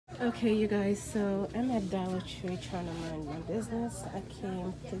Okay, you guys, so I'm at Dollar Tree trying to mind my business. I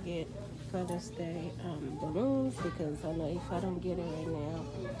came to get Father's Day balloons because I know if I don't get it right now,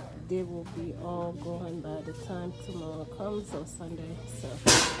 they will be all gone by the time tomorrow comes or Sunday. So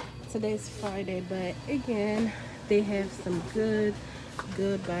today's Friday, but again, they have some good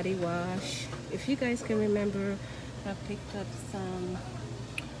body wash. If you guys can remember, I picked up some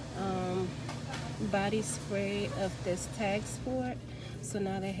body spray of this Tag Sport. So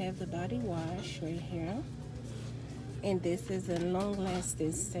now they have the body wash right here. And this is a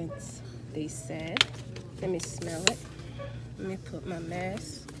long-lasting scent, they said. Let me smell it. Let me put my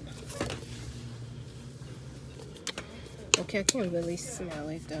mask. Okay, I can't really smell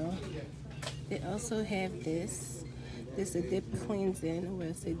it though. They also have this. This is a deep cleansing, where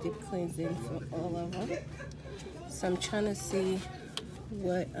it's a deep cleansing for all of them. So I'm trying to see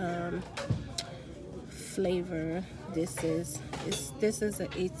what flavor this is. This is an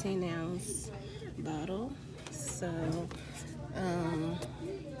 18-ounce bottle. So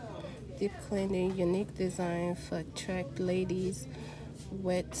deep cleaning, unique design for attract ladies,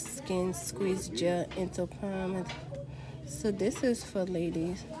 wet skin squeeze gel into perm. So this is for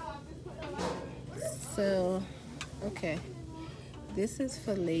ladies. So okay, this is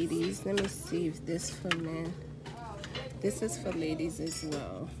for ladies. Let me see if this for men. This is for ladies as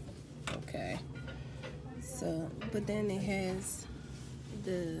well. Okay. So, but then it has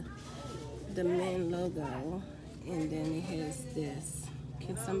the men logo, and then it has this.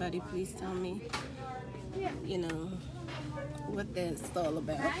 Can somebody please tell me, you know, what that's all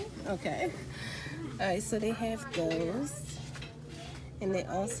about? Okay. All right, so they have those, and they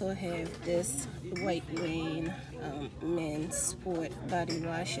also have this White Rain men's sport body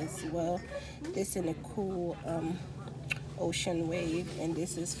wash as well. This in a cool ocean wave, and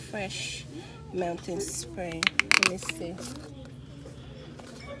this is fresh mountain spring. Let me see.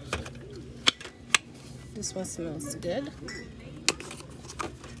 This one smells good.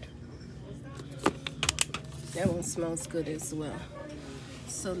 That one smells good as well.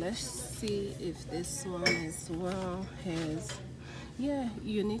 So let's see if this one as well has, yeah,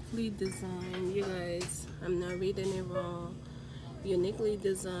 uniquely designed. You guys, I'm not reading it wrong. Uniquely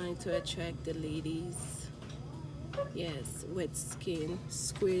designed to attract the ladies. Yes, wet skin,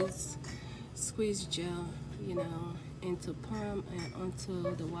 squeeze gel, you know, into perm and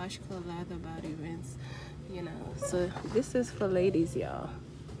onto the washcloth lather body rinse, you know. So this is for ladies, y'all.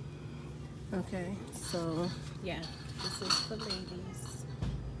 Okay, so yeah, this is for ladies.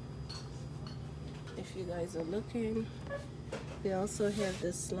 If you guys are looking, they also have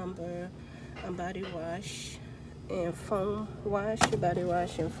the Slumber body wash and foam wash, body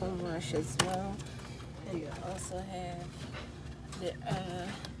wash and foam wash as well. And you also have the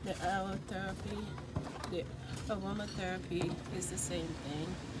aromatherapy. The aromatherapy is the same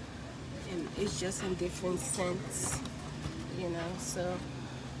thing, and it's just in different scents, you know. So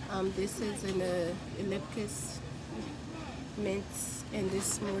this is in the eucalyptus mints and this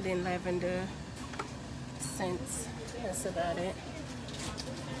smooth and lavender scents. That's about it.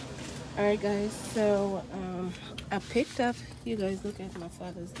 Alright guys, so I picked up, you guys look at my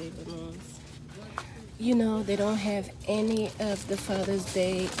Father's Day balloons. You know, they don't have any of the Father's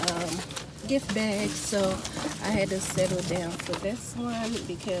Day gift bags, so I had to settle down for this one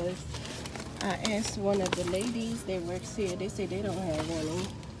because I asked one of the ladies that works here. They say they don't have any,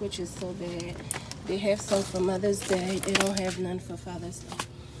 which is so bad. They have some for Mother's Day. They don't have none for Father's Day.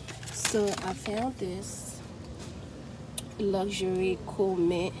 So I found this luxury cool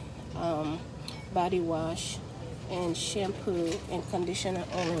mint body wash and shampoo and conditioner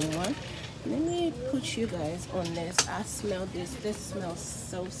all in one. Let me put you guys on this. I smell this. This smells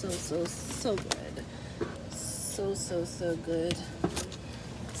so good. So good.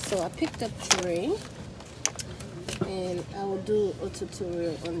 So I picked up 3, and I will do a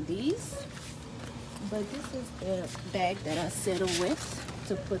tutorial on these. But this is the bag that I settled with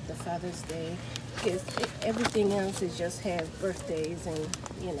to put the Father's Day, because everything else is just have birthdays and,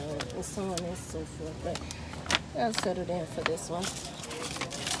 you know, and so on and so forth. But I'll settle down for this one.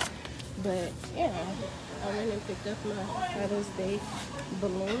 But yeah, I went and picked up my Father's Day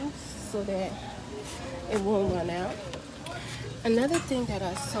balloons so that it won't run out. Another thing that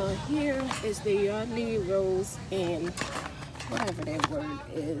I saw here is the Yardley Rose and whatever that word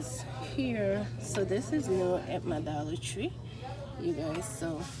is here. So this is new at my Dollar Tree, you guys.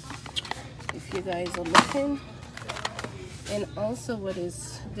 So if you guys are looking, and also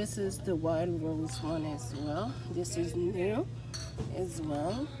this is the Wild Rose one as well. This is new as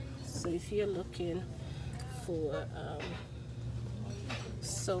well. So if you're looking for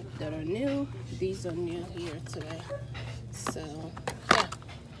soap that are new, these are new here today. So yeah,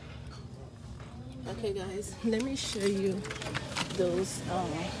 Okay guys, let me show you those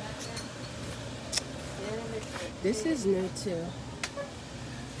this is new too.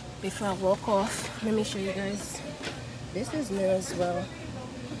 Before I walk off, let me show you guys. This is new as well.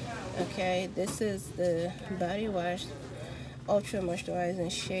 Okay, this is the body wash ultra moisturizing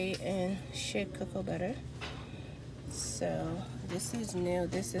shea cocoa butter. So this is new.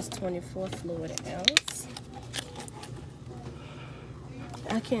 This is 24 fluid ounce.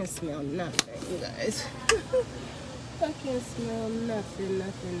 I can't smell nothing, you guys. I can't smell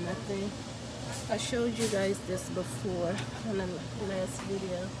nothing. I showed you guys this before in the last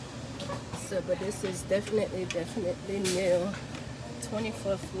video. So, but this is definitely new.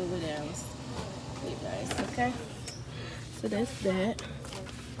 24 fluid ounce, you guys. Okay. So that's that.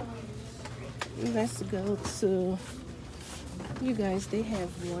 Let's go to, you guys, they have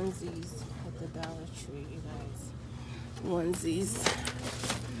onesies at the Dollar Tree, you guys. Onesies.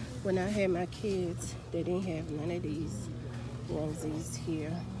 When I had my kids, they didn't have none of these onesies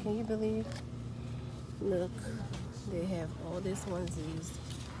here. Can you believe? Look, they have all these onesies.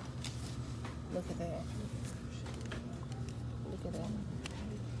 Look at that. Look at that.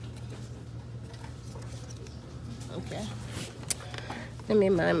 Okay. Let me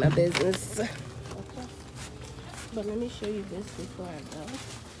mind my business. Okay. But let me show you this before I go.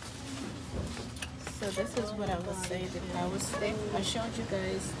 So this is what I would say, the power stick. I showed you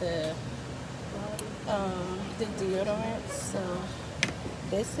guys the deodorant. So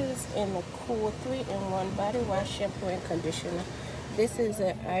this is in the Cool 3-in-1 body wash, shampoo, and conditioner. This is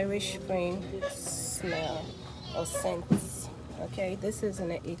an Irish Spring smell or scents. Okay, this is in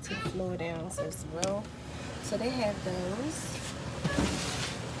an 18 fluid ounce as well. So they have those.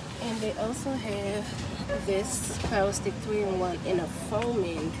 And they also have this Power Stick 3-in-1 in a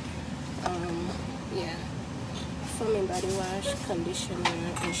foaming, foaming body wash, conditioner,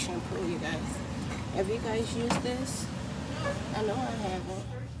 and shampoo, you guys. Have you guys used this? I know I haven't.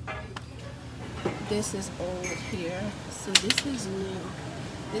 This is old here. So this is new.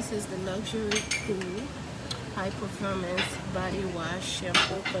 This is the Luxury Cool High Performance Body Wash,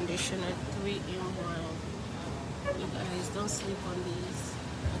 Shampoo, Conditioner 3-in-1. You guys, don't sleep on these.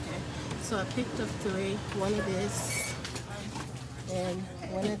 Okay. So I picked up 3. One of this, and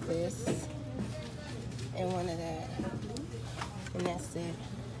one of this, and one of that. And that's it.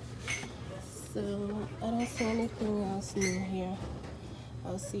 So I don't see anything else new here.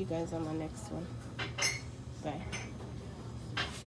 I'll see you guys on my next one. Bye.